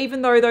palette,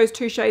 even though those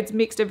two shades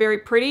mixed are very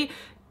pretty,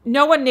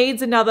 no one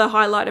needs another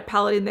highlighter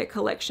palette in their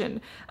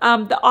collection.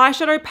 The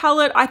eyeshadow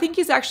palette, I think,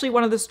 is actually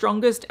one of the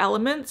strongest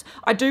elements.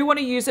 I do want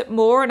to use it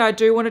more, and I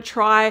do want to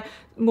try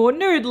more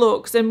nude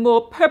looks and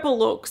more purple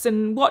looks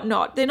and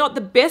whatnot. They're not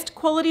the best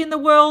quality in the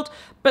world,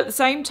 but at the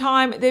same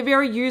time, they're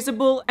very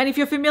usable. And if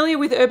you're familiar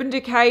with Urban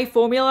Decay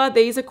formula,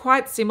 these are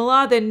quite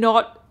similar. They're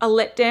not a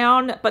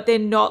letdown, but they're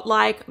not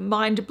like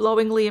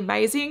mind-blowingly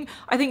amazing.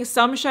 I think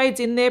some shades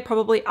in there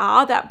probably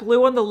are. That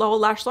blue on the lower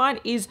lash line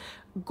is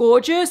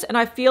gorgeous, and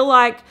I feel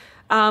like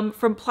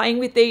from playing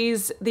with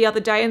these the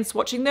other day and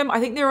swatching them, I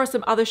think there are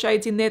some other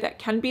shades in there that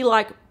can be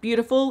like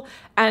beautiful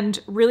and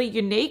really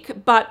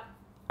unique, but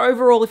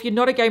overall, if you're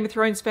not a Game of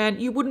Thrones fan,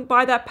 you wouldn't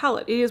buy that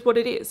palette. It is what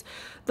it is.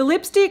 The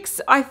lipsticks,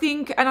 I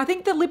think the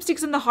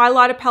lipsticks and the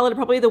highlighter palette are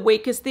probably the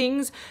weakest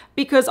things,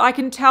 because I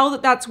can tell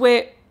that that's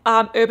where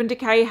Urban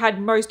Decay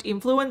had most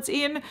influence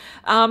in,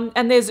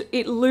 and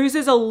it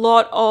loses a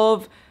lot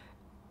of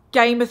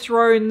Game of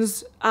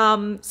Thrones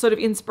sort of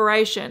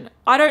inspiration.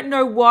 I don't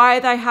know why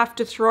they have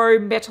to throw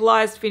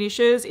metallized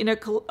finishes in a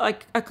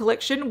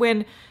collection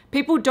when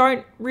people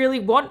don't really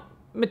want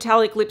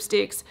metallic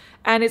lipsticks,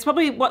 and it's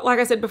probably, like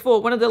I said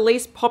before, one of the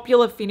least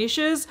popular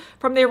finishes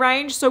from their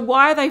range. So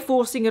why are they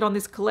forcing it on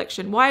this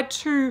collection? Why are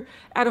 2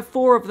 out of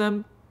 4 of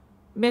them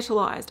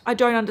metallized? I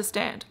don't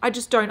understand. I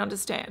just don't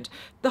understand.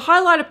 The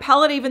highlighter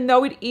palette, even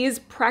though it is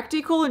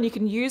practical and you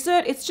can use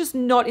it, it's just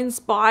not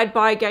inspired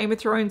by Game of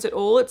Thrones at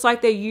all. It's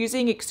like they're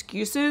using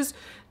excuses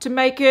to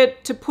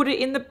put it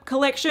in the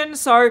collection.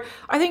 So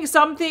I think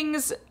some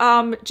things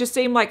just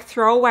seem like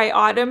throwaway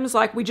items,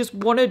 like we just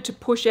wanted to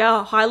push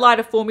our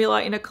highlighter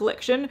formula in a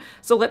collection,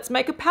 so let's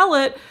make a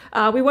palette.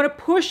 We want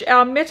to push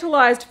our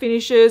metallized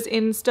finishes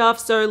in stuff,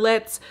 so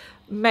let's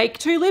make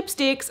 2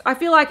 lipsticks. I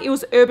feel like it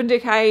was Urban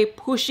Decay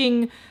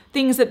pushing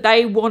things that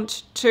they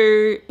want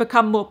to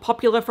become more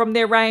popular from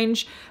their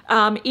range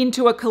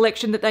into a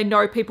collection that they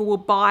know people will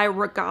buy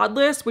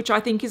regardless, which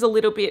I think is a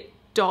little bit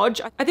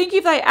dodge. I think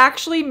if they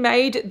actually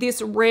made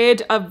this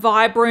red a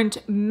vibrant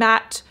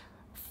matte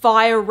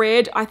fire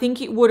red, I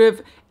think it would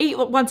have,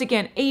 once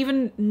again,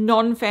 even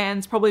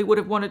non-fans probably would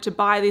have wanted to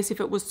buy this if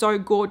it was so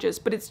gorgeous,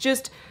 but it's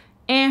just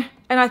eh.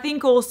 And I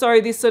think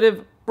also this sort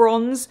of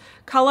bronze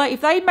color,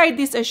 if they made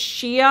this a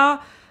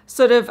sheer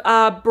sort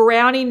of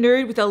brownie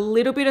nude with a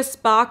little bit of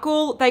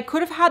sparkle, they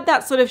could have had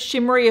that sort of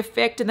shimmery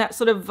effect and that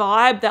sort of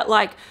vibe that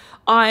like,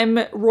 I'm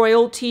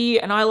royalty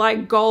and I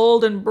like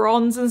gold and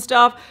bronze and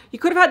stuff. You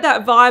could have had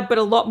that vibe, but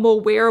a lot more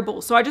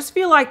wearable. So I just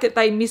feel like that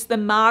they missed the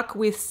mark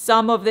with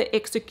some of the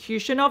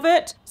execution of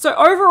it. So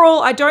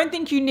overall, I don't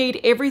think you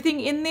need everything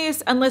in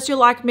this unless you're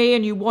like me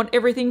and you want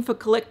everything for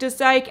collector's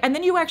sake. And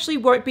then you actually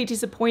won't be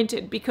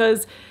disappointed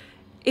because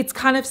it's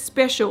kind of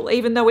special,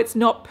 even though it's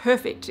not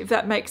perfect, if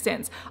that makes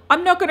sense.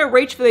 I'm not going to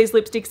reach for these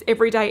lipsticks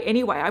every day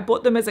anyway. I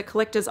bought them as a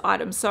collector's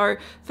item. So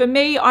for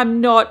me,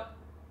 I'm not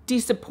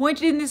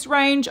disappointed in this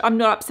range. I'm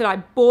not upset I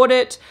bought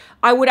it.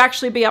 I would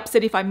actually be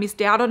upset if I missed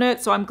out on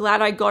it, so I'm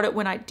glad I got it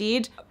when I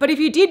did. But if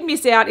you did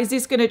miss out, is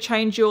this going to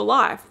change your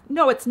life?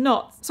 No, it's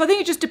not. So I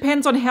think it just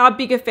depends on how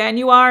big a fan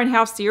you are and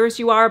how serious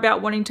you are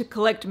about wanting to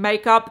collect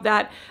makeup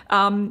that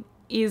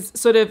is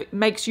sort of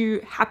makes you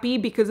happy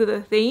because of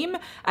the theme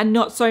and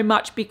not so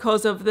much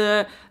because of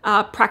the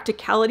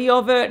practicality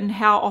of it and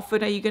how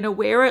often are you going to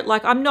wear it.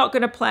 Like, I'm not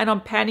going to plan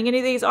on panning any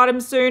of these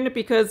items soon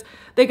because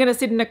they're going to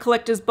sit in a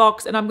collector's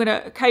box and I'm going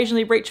to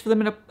occasionally reach for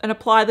them and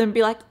apply them and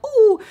be like,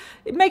 ooh,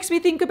 it makes me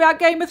think about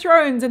Game of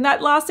Thrones and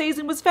that last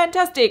season was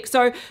fantastic.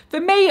 So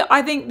for me,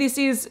 I think this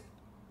is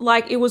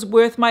like, it was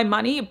worth my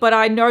money, but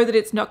I know that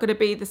it's not going to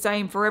be the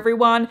same for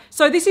everyone.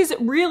 So this is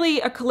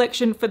really a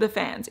collection for the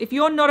fans. If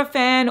you're not a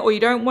fan or you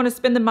don't want to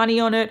spend the money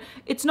on it,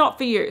 it's not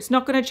for you. It's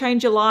not going to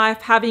change your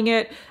life having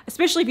it,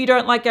 especially if you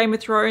don't like Game of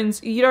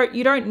Thrones. You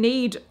don't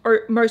need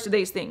most of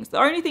these things. The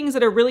only things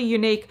that are really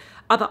unique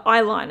are the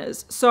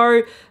eyeliners.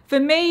 So for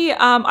me,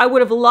 I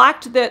would have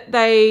liked that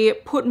they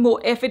put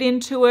more effort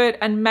into it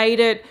and made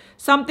it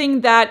something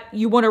that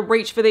you want to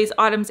reach for these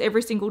items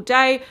every single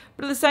day.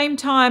 But at the same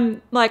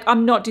time, like,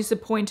 I'm not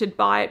disappointed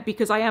by it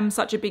because I am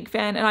such a big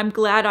fan and I'm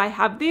glad I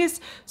have this.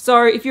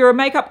 So if you're a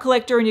makeup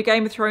collector and you're a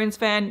Game of Thrones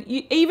fan,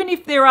 even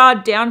if there are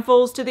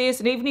downfalls to this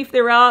and even if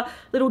there are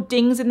little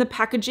dings in the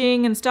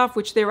packaging and stuff,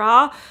 which there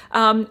are,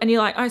 and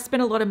you're like, I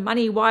spent a lot of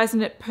money, why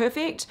isn't it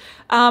perfect?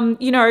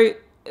 You know,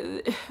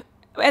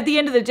 at the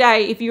end of the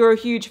day, if you're a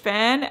huge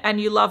fan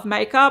and you love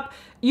makeup,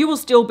 you will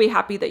still be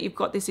happy that you've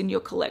got this in your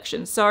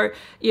collection. So,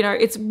 you know,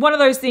 it's one of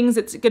those things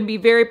that's going to be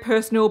very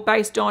personal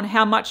based on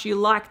how much you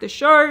like the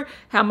show,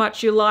 how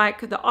much you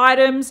like the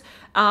items,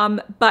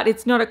 but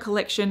it's not a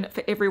collection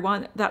for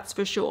everyone, that's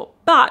for sure.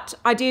 But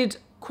I did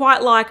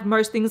quite like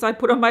most things I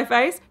put on my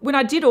face. When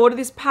I did order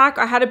this pack,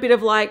 I had a bit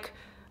of like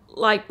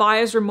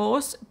buyer's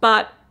remorse,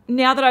 but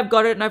now that I've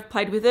got it and I've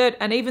played with it,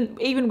 and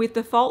even with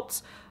the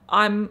faults,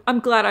 I'm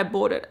glad I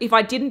bought it. If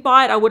I didn't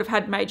buy it, I would have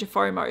had major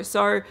FOMO.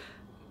 So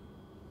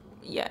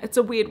yeah, it's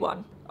a weird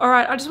one. All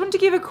right, I just wanted to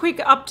give a quick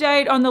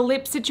update on the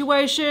lip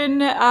situation.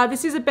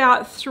 This is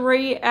about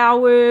 3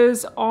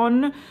 hours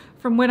on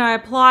from when I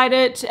applied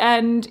it,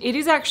 and it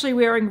is actually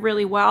wearing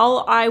really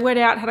well. I went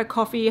out, had a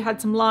coffee, had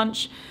some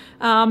lunch,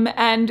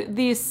 and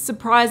this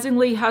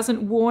surprisingly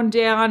hasn't worn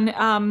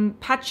down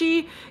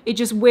patchy. It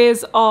just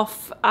wears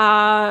off,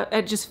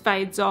 it just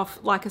fades off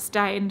like a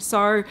stain.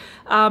 So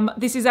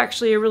this is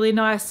actually a really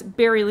nice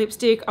berry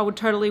lipstick. I would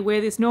totally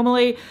wear this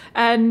normally.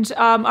 And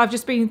I've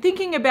just been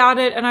thinking about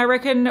it, and I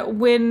reckon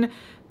when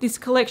this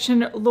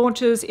collection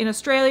launches in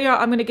Australia,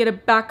 I'm gonna get a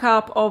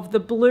backup of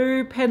the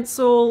blue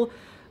pencil,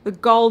 the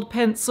gold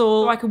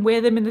pencil, so I can wear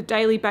them in a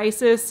daily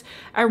basis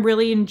and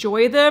really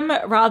enjoy them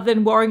rather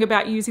than worrying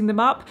about using them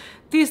up.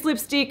 This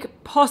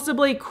lipstick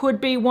possibly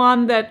could be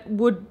one that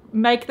would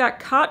make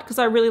that cut because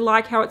I really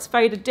like how it's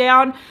faded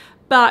down,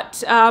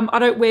 but I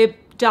don't wear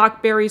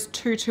dark berries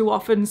too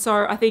often,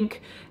 so I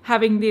think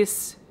having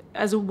this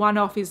as a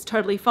one-off is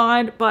totally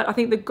fine. But I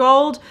think the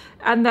gold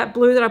and that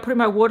blue that I put in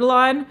my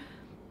waterline,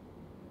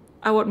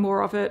 I want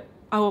more of it.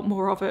 I want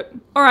more of it.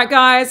 All right,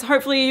 guys,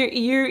 hopefully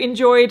you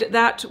enjoyed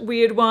that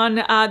weird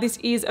one. This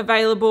is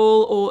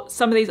available, or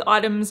some of these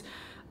items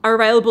are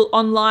available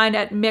online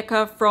at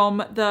Mecca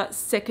from the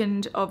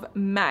 2nd of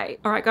May.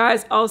 All right,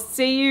 guys, I'll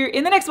see you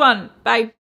in the next one. Bye.